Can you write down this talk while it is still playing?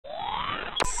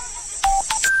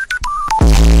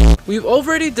We've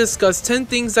already discussed 10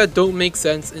 things that don't make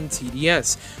sense in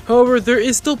TDS. However, there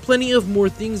is still plenty of more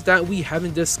things that we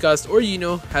haven't discussed or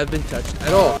have been touched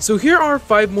at all. So here are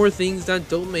 5 more things that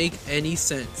don't make any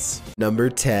sense. Number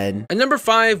 10. At number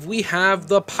 5, we have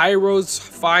the pyro's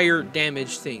fire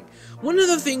damage thing. One of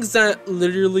the things that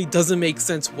literally doesn't make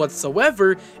sense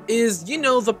whatsoever is,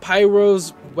 the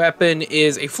pyro's weapon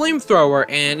is a flamethrower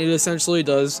and it essentially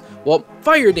does, well,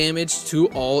 fire damage to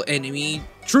all enemy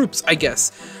troops, I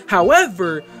guess.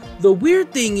 However, the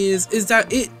weird thing is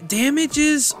that it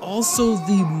damages also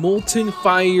the molten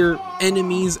fire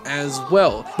enemies as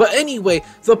well. But anyway,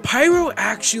 the pyro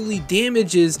actually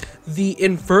damages the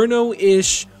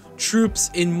inferno-ish troops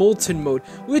in molten mode,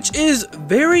 which is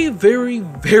very, very,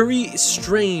 very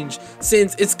strange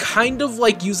since it's kind of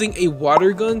like using a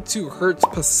water gun to hurt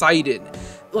Poseidon.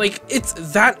 Like, it's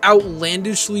that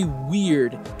outlandishly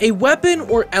weird. A weapon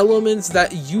or elements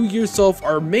that you yourself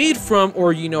are made from,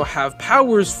 or have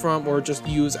powers from, or just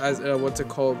use as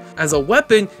as a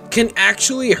weapon, can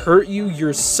actually hurt you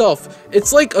yourself.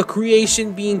 It's like a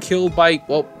creation being killed by,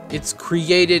 well, its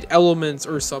created elements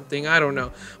or something, I don't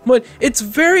know. But it's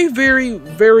very, very,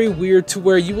 very weird to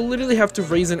where you will literally have to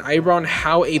raise an eyebrow on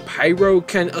how a pyro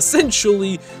can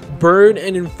essentially burn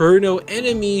an inferno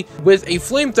enemy with a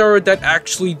flamethrower that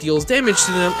actually deals damage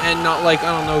to them and not like,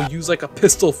 I don't know, use like a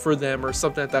pistol for them or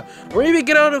something like that. Or maybe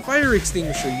get out a fire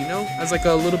extinguisher, as like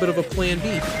a little bit of a plan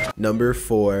B. Number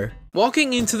 4.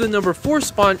 Walking into the number 4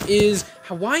 spot is,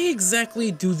 why exactly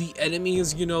do the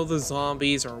enemies, the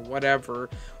zombies or whatever,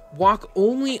 walk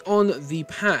only on the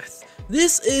path?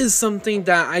 This is something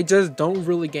that I just don't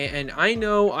really get, and I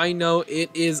know it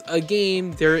is a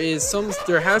game. There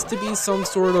has to be some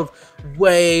sort of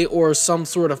way or some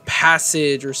sort of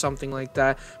passage or something like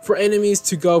that for enemies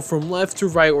to go from left to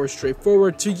right or straight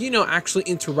forward to actually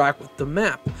interact with the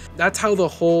map. That's how the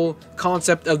whole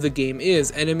concept of the game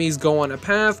is. Enemies go on a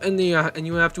path and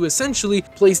you have to essentially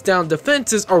place down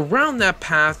defenses around that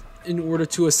path in order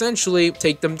to essentially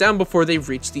take them down before they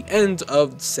reach the end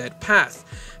of said path.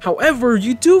 However,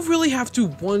 you do really have to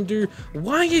wonder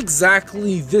why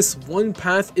exactly this one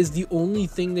path is the only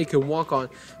thing they can walk on.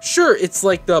 Sure, it's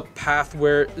like the path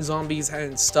where zombies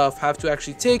and stuff have to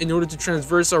actually take in order to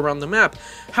traverse around the map.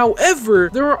 However,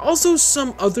 there are also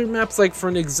some other maps, like for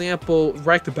an example,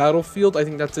 Wrecked Battlefield, I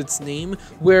think that's its name,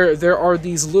 where there are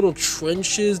these little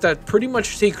trenches that pretty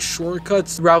much take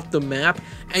shortcuts throughout the map,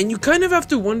 and you kind of have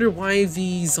to wonder why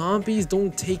the zombies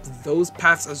don't take those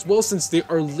paths as well, since they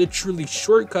are literally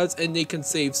shortcuts and they can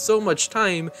save so much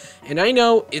time. And I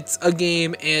know it's a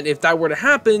game, and if that were to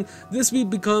happen, this would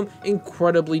become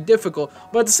incredibly difficult.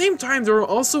 But at the same time, there are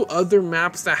also other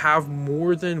maps that have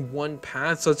more than one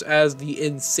path, such as the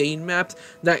insane maps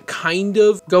that kind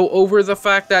of go over the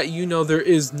fact that there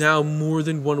is now more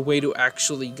than one way to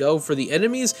actually go for the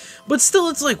enemies. But still,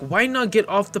 it's like, why not get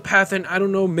off the path and, I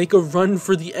don't know, make a run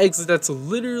for the exit that's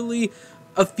literally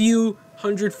a few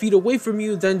 100 feet away from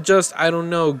you than just, I don't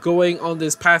know, going on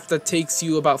this path that takes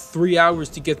you about 3 hours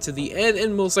to get to the end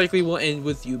and most likely will end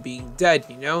with you being dead,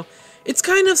 It's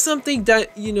kind of something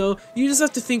that, you just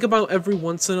have to think about every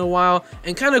once in a while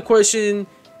and kind of question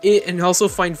it, and also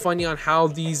find funny on how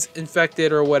these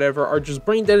infected or whatever are just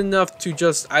brain dead enough to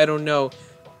just, I don't know,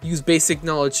 use basic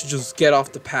knowledge to just get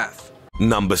off the path.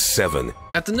 Number 7.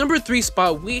 At the number 3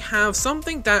 spot, we have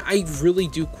something that I really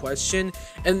do question,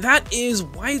 and that is,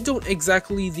 why don't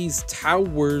exactly these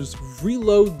towers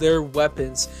reload their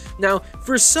weapons? Now,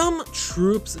 for some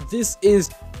troops, this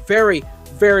is very,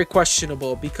 very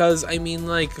questionable, because I mean,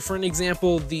 like, for an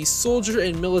example, the soldier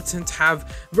and militant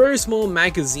have very small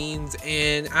magazines,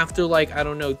 and after like, I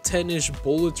don't know, 10-ish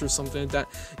bullets or something like that,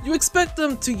 you expect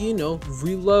them to,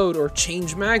 reload or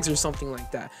change mags or something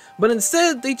like that. But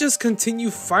instead, they just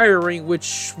continue firing,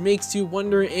 which makes you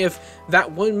wonder if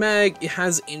that one mag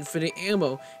has infinite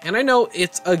ammo. And I know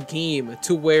it's a game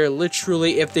to where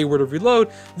literally if they were to reload,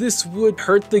 this would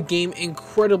hurt the game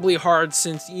incredibly hard,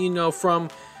 since, from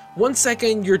 1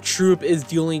 second your troop is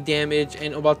dealing damage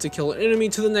and about to kill an enemy,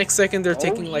 to the next second they're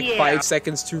taking like 5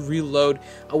 seconds to reload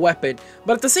a weapon.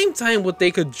 But at the same time, what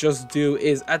they could just do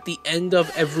is, at the end of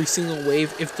every single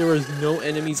wave, if there is no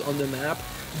enemies on the map,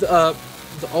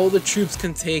 all the troops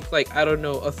can take, like, I don't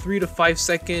know, a 3 to 5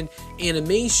 second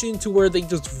animation to where they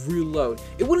just reload.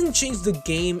 It wouldn't change the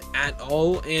game at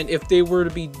all, and if they were to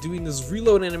be doing this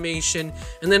reload animation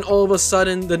and then all of a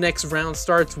sudden the next round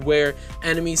starts where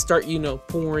enemies start,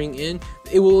 pouring in,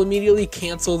 it will immediately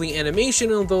cancel the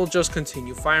animation and they'll just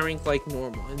continue firing like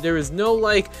normal, and there is no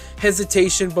like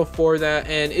hesitation before that,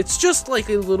 and it's just like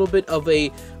a little bit of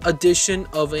a addition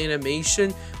of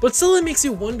animation, but still it makes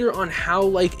you wonder on how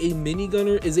like a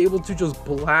minigunner is able to just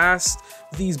blast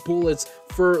these bullets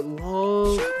for a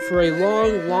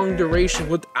long duration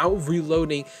without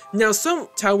reloading. Now, some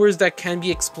towers that can be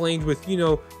explained with, you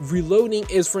know, reloading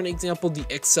is, for an example, the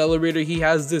accelerator. He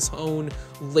has this own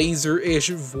laser-ish,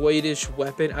 void-ish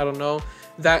weapon, I don't know,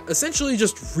 that essentially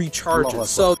just recharges.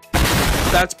 So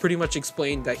that's pretty much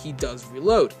explained that he does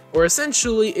reload, or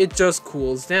essentially it just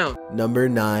cools down. Number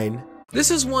 9. This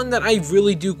is one that I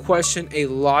really do question a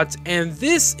lot, and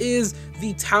this is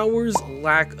the tower's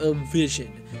lack of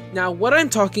vision. Now, what I'm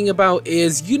talking about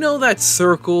is, you know, that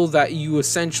circle that you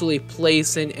essentially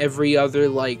place in every other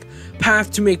like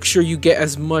path to make sure you get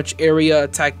as much area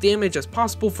attack damage as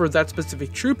possible for that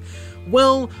specific troop.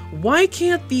 Well, why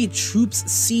can't the troops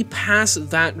see past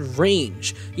that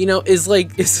range? You know, is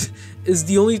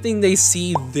the only thing they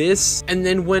see this, and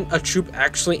then when a troop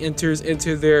actually enters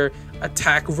into their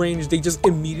attack range, they just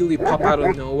immediately pop out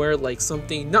of nowhere, like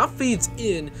something not fades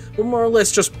in, but more or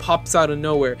less just pops out of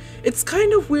nowhere. It's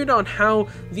kind of weird on how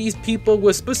these people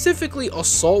with specifically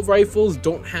assault rifles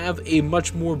don't have a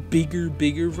much more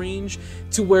bigger range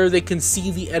to where they can see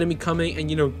the enemy coming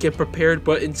and, you know, get prepared,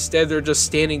 but instead they're just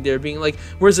standing there being like,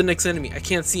 where's the next enemy? I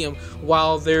can't see him,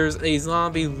 while there's a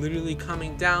zombie literally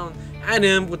coming down at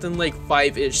him within like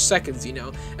 5-ish seconds, you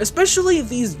know, especially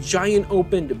these giant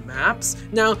opened maps.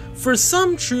 Now, for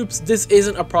some troops, this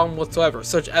isn't a problem whatsoever,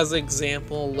 such as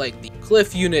example like the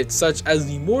cliff units, such as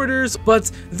the mortars,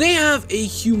 but they have a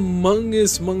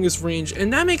humongous range,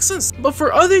 and that makes sense. But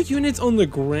for other units on the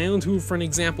ground, who for an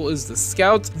example is the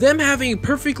scouts, them having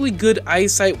perfectly good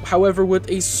eyesight, however with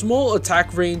a small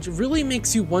attack range, really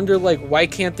makes you wonder like, why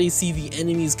can't they see the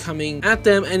enemies coming at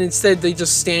them, and instead they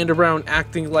just stand around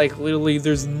acting like literally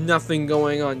there's nothing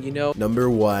going on, you know? Number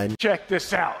 1. Check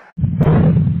this out.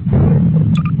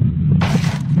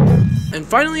 And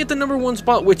finally, at the number 1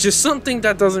 spot, which is something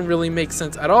that doesn't really make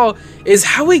sense at all, is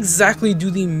how exactly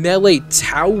do the melee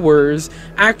towers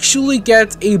actually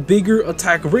get a bigger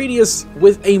attack radius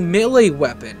with a melee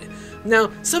weapon? Now,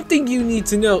 something you need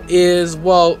to know is,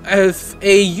 well, if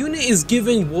a unit is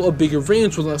given a bigger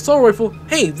range with an assault rifle,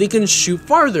 hey, they can shoot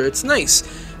farther, it's nice.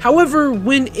 However,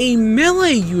 when a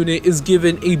melee unit is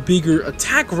given a bigger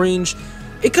attack range,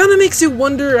 it kind of makes you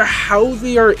wonder how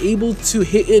they are able to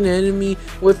hit an enemy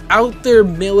without their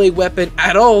melee weapon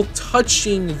at all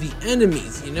touching the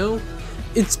enemies, you know?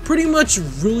 It's pretty much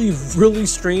really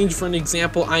strange. For an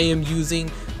example, I am using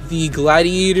the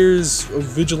Gladiator's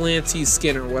Vigilante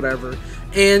skin or whatever,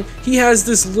 and he has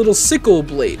this little sickle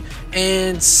blade,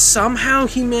 and somehow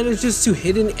he manages to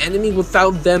hit an enemy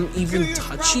without them even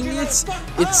touching it.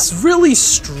 It's really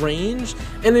strange,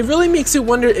 and it really makes you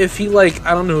wonder if he, like,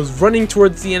 I don't know, is running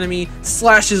towards the enemy,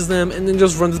 slashes them, and then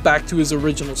just runs back to his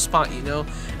original spot, you know?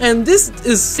 And this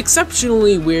is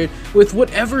exceptionally weird with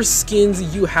whatever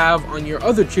skins you have on your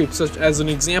other troops, such as an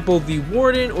example, the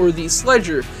Warden or the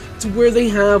Sledger, to where they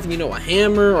have, you know, a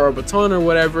hammer or a baton or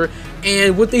whatever,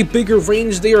 and with a bigger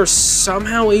range they are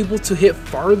somehow able to hit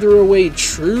farther away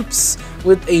troops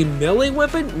with a melee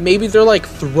weapon. Maybe they're like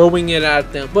throwing it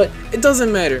at them, but it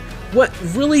doesn't matter. What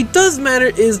really does matter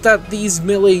is that these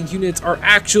melee units are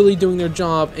actually doing their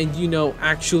job and, you know,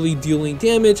 actually dealing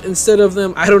damage instead of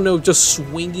them, I don't know, just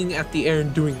swinging at the air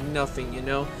and doing nothing, you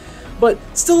know? But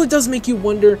still, it does make you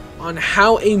wonder on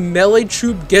how a melee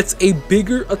troop gets a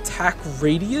bigger attack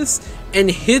radius and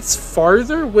hits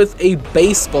farther with a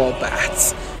baseball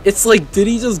bat. It's like, did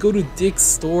he just go to Dick's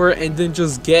store and then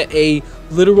just get a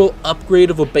literal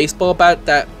upgrade of a baseball bat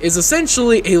that is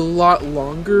essentially a lot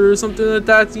longer or something like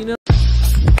that, you know?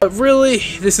 But really,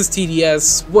 this is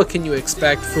TDS. What can you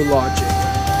expect for logic?